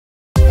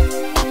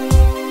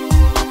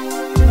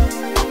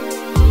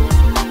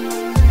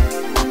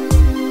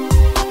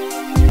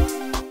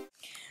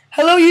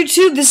Hello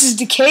YouTube, this is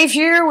Decave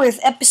here with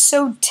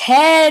episode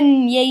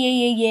 10. Yay, yay,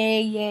 yay,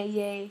 yay, yay,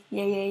 yay,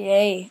 yay, yay,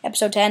 yay.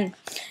 Episode 10.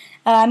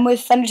 I'm with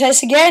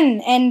ThunderTice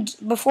again, and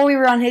before we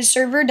were on his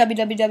server,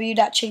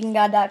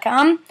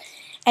 www.chickengod.com,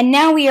 and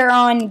now we are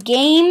on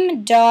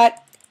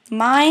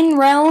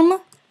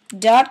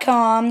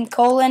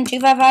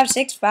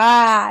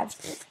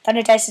game.minerealm.com:25565.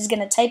 ThunderTice is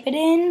going to type it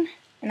in,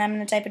 and I'm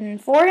going to type it in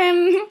for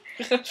him.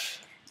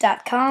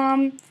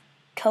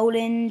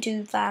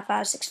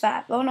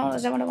 .com:25565. Oh no,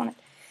 is that what I wanted?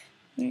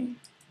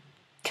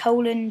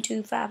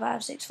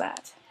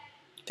 :25565.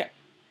 Okay.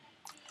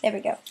 There we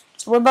go.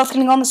 So we're both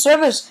going to go on the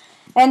servers,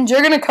 and you're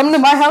going to come to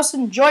my house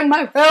and join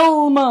my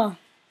realm.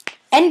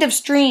 End of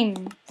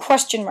stream?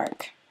 Question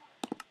mark.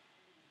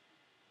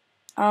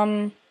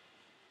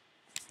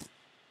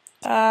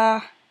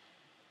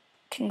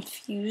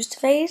 Confused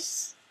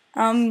face.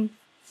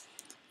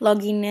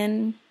 Logging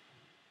in.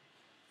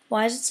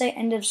 Why does it say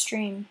end of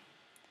stream?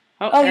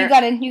 Oh, you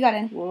got in. You got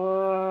in.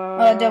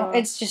 Whoa. Don't.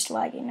 It's just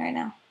lagging right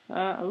now.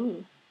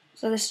 Ooh.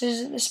 So this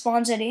is the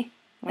spawn city.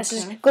 This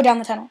is Okay. go down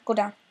the tunnel. Go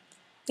down.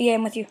 Yeah,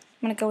 I'm with you.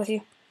 I'm gonna go with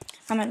you.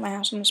 I'm at my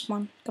house. I'm gonna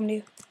spawn. Come to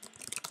you.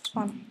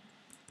 Spawn.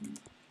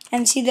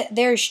 And see that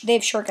they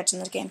have shortcuts in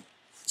this game.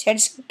 See, I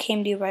just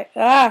came to you right.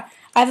 I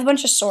have a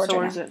bunch of swords. So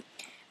right where is now. it?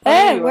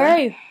 Hey, where are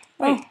you?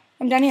 Wait, Oh,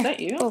 I'm down here. is that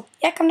you? Oh,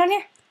 yeah, come down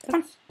here.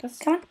 Come on.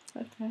 Come on.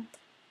 Okay.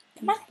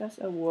 Come on. That's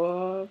a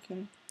whoa.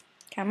 Okay.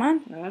 Come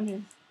on. I'm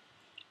here.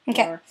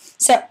 Okay.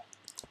 So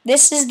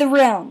this is the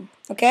realm.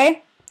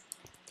 Okay.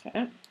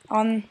 Okay.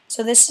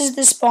 So this is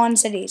the spawn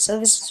city. So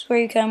this is where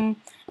you come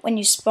when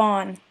you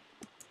spawn.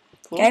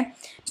 Cool. Okay.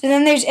 So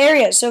then there's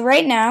areas. So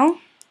right now,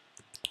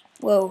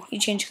 whoa, you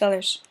changed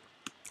colors.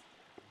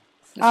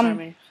 That's not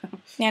me.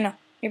 Yeah, no,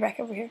 you're back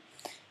over here.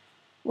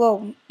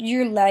 Whoa,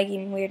 you're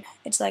lagging weird.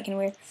 It's lagging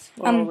weird.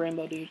 Whoa,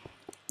 rainbow dude.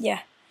 Yeah.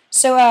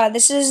 So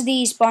this is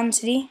the spawn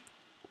city.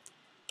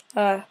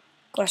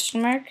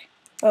 Question mark.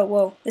 Oh,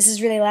 whoa, this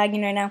is really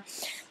lagging right now.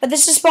 But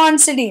this is spawn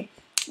city.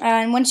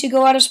 And once you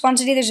go out of spawn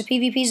city, there's a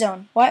PvP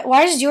zone.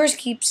 Why does yours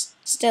keep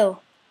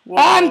still? Whoa.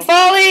 I'm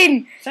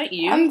falling! Is that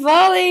you? I'm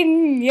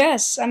falling!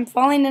 Yes, I'm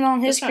falling, and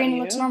on his That's not screen it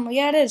you. looks normal.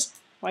 Yeah, it is.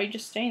 Why are you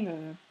just staying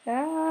there?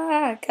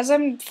 Because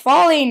I'm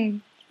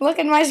falling. Look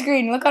at my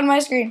screen. Look on my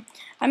screen.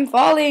 I'm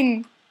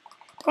falling.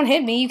 Don't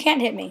hit me. You can't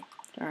hit me.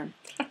 Darn.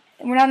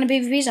 We're not in the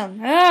PvP zone.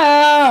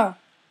 Ah!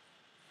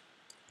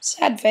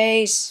 Sad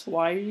face.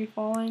 Why are you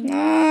falling?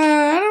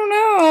 I don't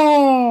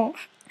know.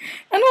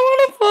 I don't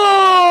want to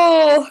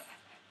fall.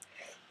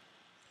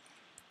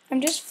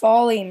 I'm just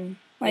falling.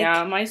 Like,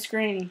 Yeah, my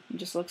screen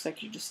just looks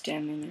like you're just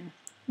standing there.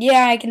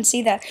 yeah, I can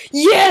see that.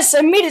 Yes,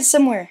 I made it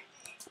somewhere.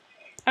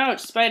 Ouch,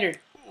 spider.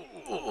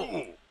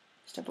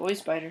 Step away,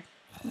 spider.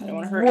 I don't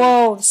want to hurt you.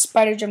 Whoa, the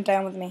spider jumped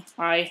down with me.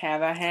 I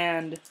have a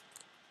hand.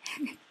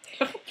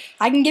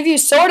 I can give you a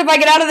sword if I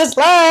get out of this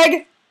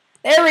lag.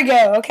 There we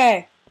go.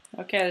 Okay.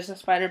 Okay, there's a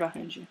spider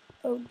behind you.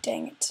 Oh,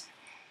 dang it.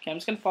 Okay, I'm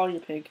just gonna follow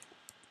your pig.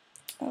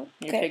 Oh,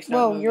 Your okay. pig's not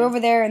Whoa, moving. you're over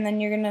there, and then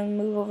you're gonna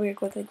move over here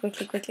quickly.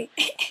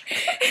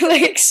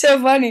 Like,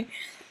 so funny.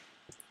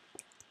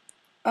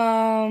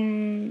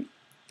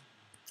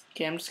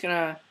 Okay, I'm just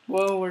gonna.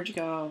 Whoa, where'd you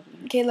go?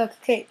 Okay, look.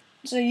 Okay,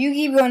 so you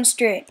keep going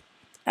straight.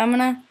 I'm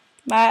gonna.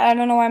 I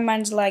don't know why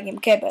mine's lagging.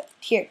 Okay, but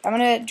here, I'm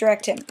gonna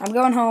direct him. I'm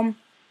going home.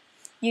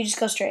 You just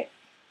go straight.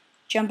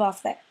 Jump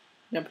off there.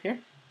 Up here?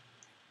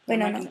 Wait,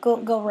 Am I no.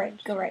 gonna- Go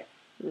right. Go right.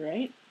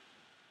 Right?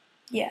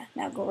 Yeah,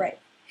 now go right.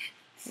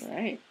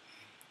 Right.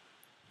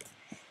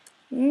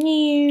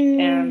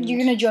 And you're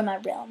gonna join my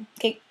realm.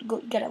 Okay, go.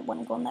 You gotta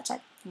wanna go on that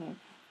side. Hmm.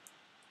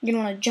 You're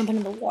gonna wanna jump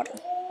into the water.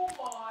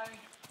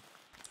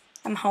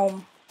 I'm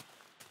home.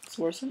 It's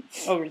worsen.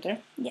 Oh, right there.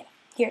 Yeah.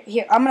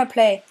 Here. I'm gonna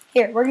play.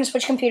 Here, we're gonna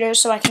switch computers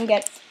so I can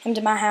get him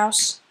to my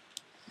house.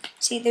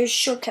 See, there's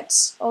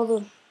shortcuts. All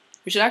the.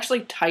 We should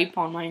actually type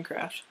on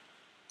Minecraft.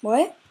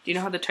 What? Do you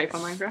know how to type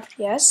on Minecraft?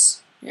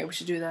 Yes. Yeah, we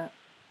should do that.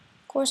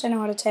 Of course I know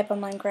how to type on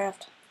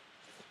Minecraft.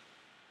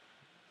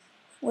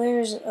 Where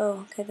is it?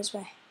 Oh, okay, this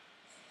way.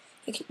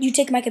 You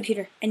take my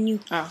computer, and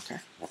you. Oh,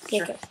 okay.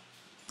 Yeah, Sure. go.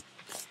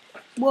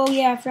 Whoa,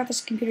 yeah, I forgot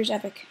this computer's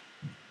epic.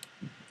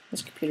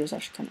 This computer's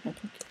actually kind of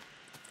epic.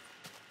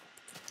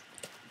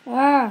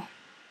 Ah!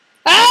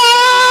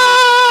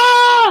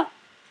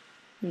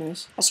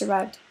 Nice. I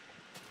survived.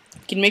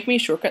 Can you make me a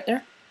shortcut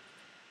there?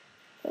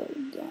 Oh,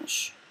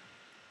 gosh.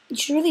 You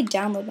should really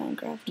download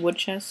Minecraft. Wood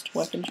chest,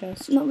 weapon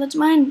chest. No, that's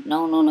mine.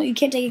 No, you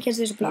can't take it because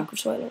there's a block of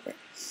soil over it.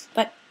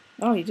 But,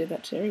 Oh, you did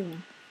that to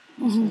everyone.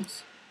 That's Mhm.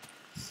 nice.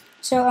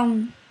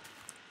 so,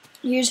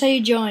 here's how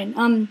you join.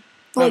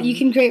 Well, you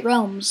can create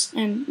realms,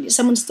 and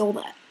someone stole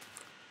that.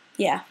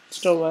 Yeah.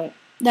 Still what?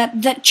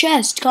 That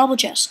chest, cobble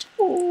chest.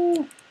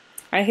 Oh.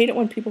 I hate it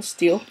when people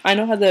steal. I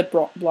know how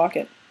to block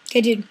it.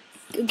 Okay, dude.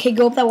 Okay,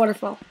 go up that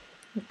waterfall.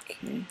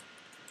 Okay.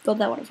 Go up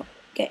that waterfall.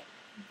 Okay.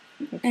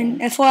 Okay.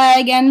 And FYI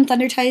again,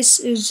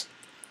 ThunderTice is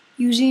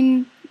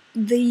using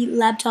the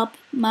laptop,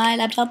 my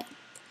laptop.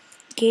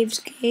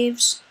 Caves.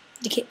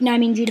 No, I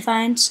mean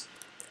G-Defiance.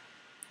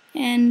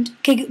 And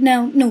okay,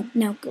 no,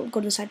 go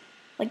to the side.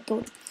 Like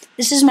go.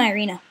 This is my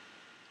arena.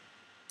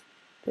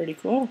 Pretty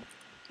cool.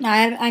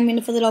 I'm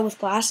gonna fill it all with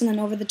glass and then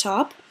over the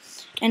top,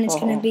 and it's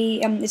gonna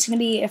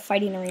be a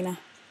fighting arena.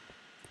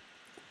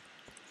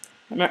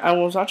 I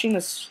was watching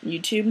this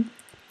YouTube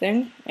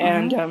thing,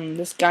 and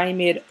this guy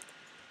made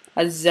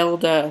a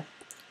Zelda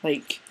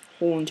like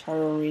whole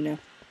entire arena.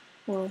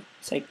 Whoa.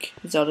 It's like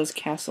Zelda's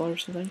castle or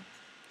something.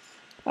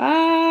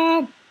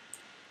 Ah!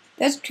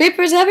 There's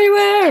creepers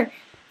everywhere!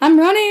 I'm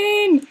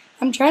running!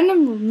 I'm trying to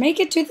make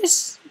it to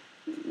this.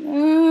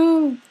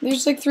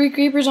 There's like 3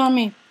 creepers on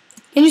me.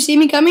 Can you see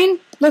me coming?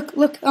 Look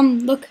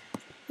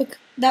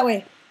that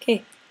way.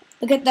 Okay,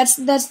 look at that's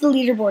the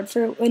leaderboard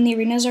for when the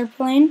arenas are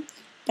playing.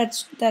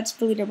 That's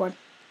the leaderboard.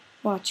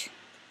 Watch.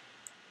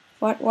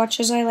 Watch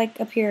as I like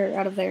appear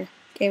out of there.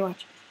 Okay,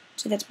 watch.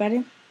 See, that's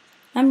better.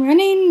 I'm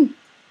running.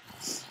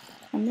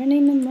 I'm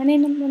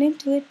running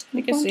to it.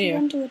 I can see you.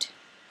 Run to it.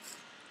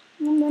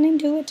 I'm running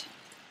to it.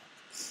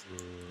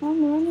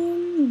 I'm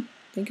running.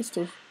 I think it's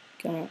still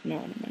gonna. No,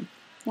 never mind.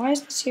 Why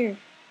is this here?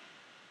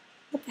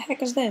 What the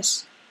heck is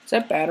this? Is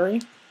that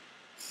battery?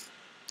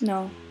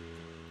 No.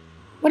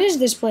 What is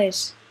this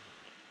place?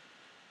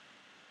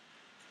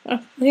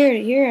 Oh.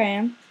 Here I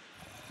am.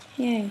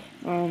 Yay.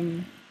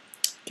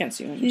 Can't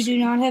see one. You do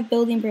not have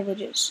building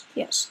privileges.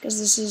 Yes, because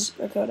this is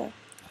Rakota.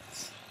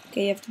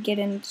 Okay, you have to get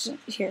in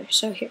here.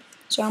 So here.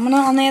 So I'm gonna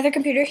on the other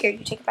computer. Here,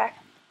 you take it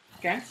back.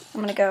 Okay. I'm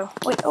gonna go.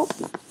 Wait. Oh.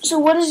 So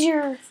what is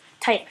your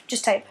type?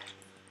 Just type.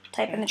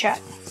 Type in the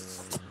chat.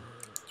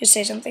 Just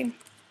say something.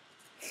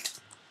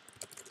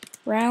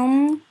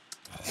 Realm.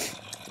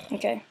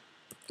 Okay.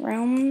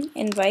 Realm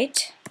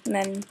invite, and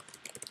then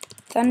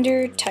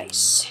Thunder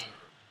Tice.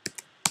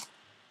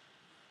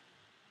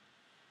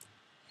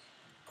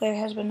 Player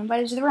has been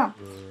invited to the realm.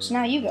 So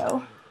now you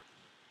go.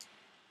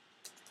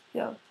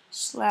 Go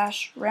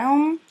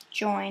 /realm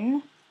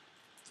join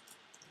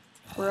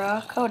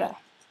Rakota.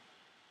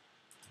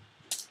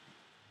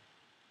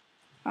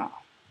 Oh.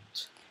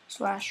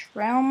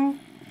 /realm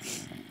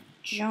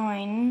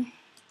join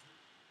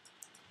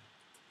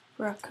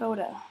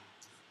Rakota.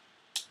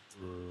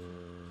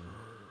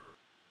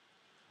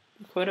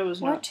 Rakota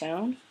was not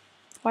found?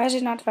 Why is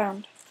it not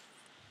found?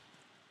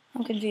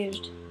 I'm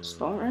confused.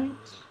 Spell it right?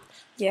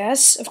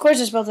 Yes, of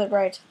course I spelled it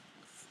right.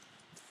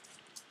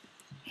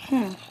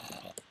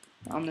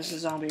 There's a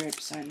zombie right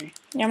beside me.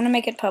 Yeah, I'm gonna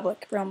make it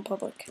public. Realm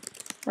public.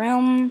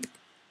 Realm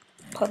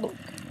public.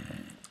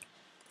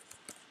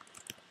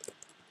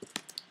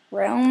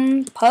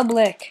 Realm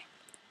public.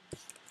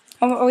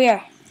 Oh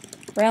yeah.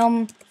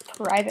 Realm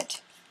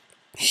private.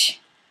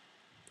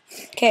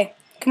 Okay,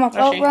 come on.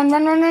 Oh, run.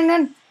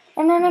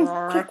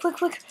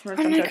 Quick.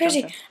 Run like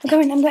crazy. I'm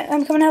coming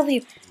to help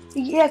you.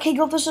 Yeah, okay,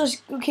 go up those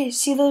stairs. Okay,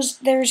 see those?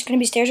 There's gonna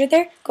be stairs right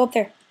there. Go up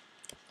there.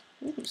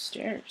 Ooh,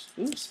 stairs.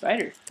 Ooh,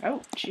 spider.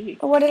 Oh, gee.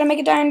 Oh, why did I make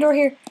a diamond door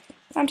here?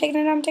 I'm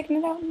taking it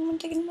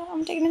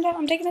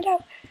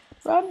out.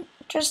 Run.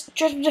 Just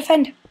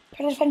defend.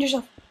 Try to defend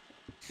yourself.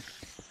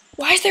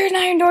 Why is there an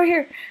iron door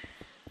here?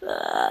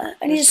 I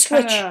need to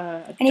switch.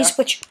 I need to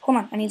switch. Hold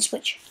on, I need to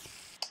switch.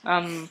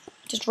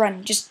 Just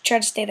run. Just try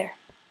to stay there.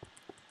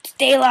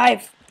 Stay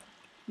alive.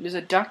 There's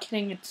a duck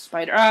hitting a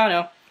spider. Oh,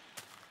 no.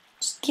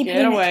 Just keep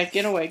Get away.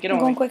 I'm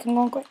going quick.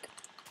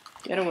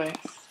 Get away.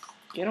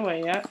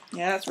 Yeah,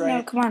 that's right.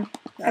 No, come on.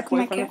 Back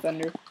away from the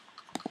thunder.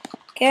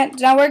 Can't.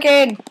 It's not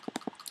working.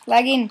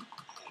 Lagging.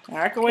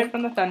 Back away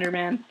from the thunder,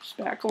 man. Just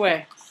back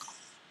away.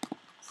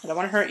 I don't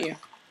want to hurt you.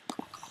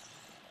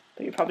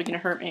 But you're probably going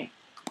to hurt me.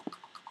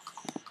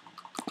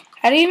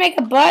 How do you make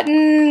a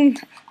button?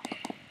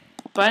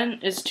 Button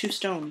is 2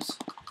 stones.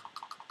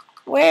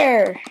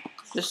 Where?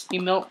 Just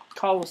you melt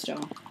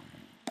cobblestone.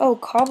 Oh,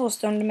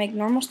 cobblestone to make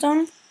normal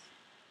stone?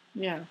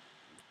 Yeah.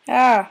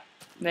 Ah.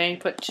 Then you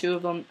put 2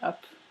 of them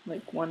up,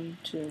 like 1,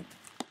 2.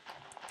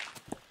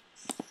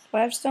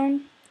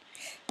 Flagstone?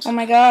 Oh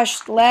my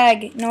gosh,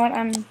 lag. You know what?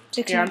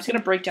 Here, I'm just gonna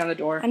break down the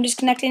door. I'm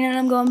disconnecting and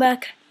I'm going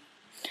back.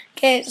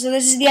 Okay, so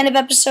this is the end of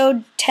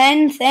episode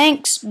 10.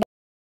 Thanks.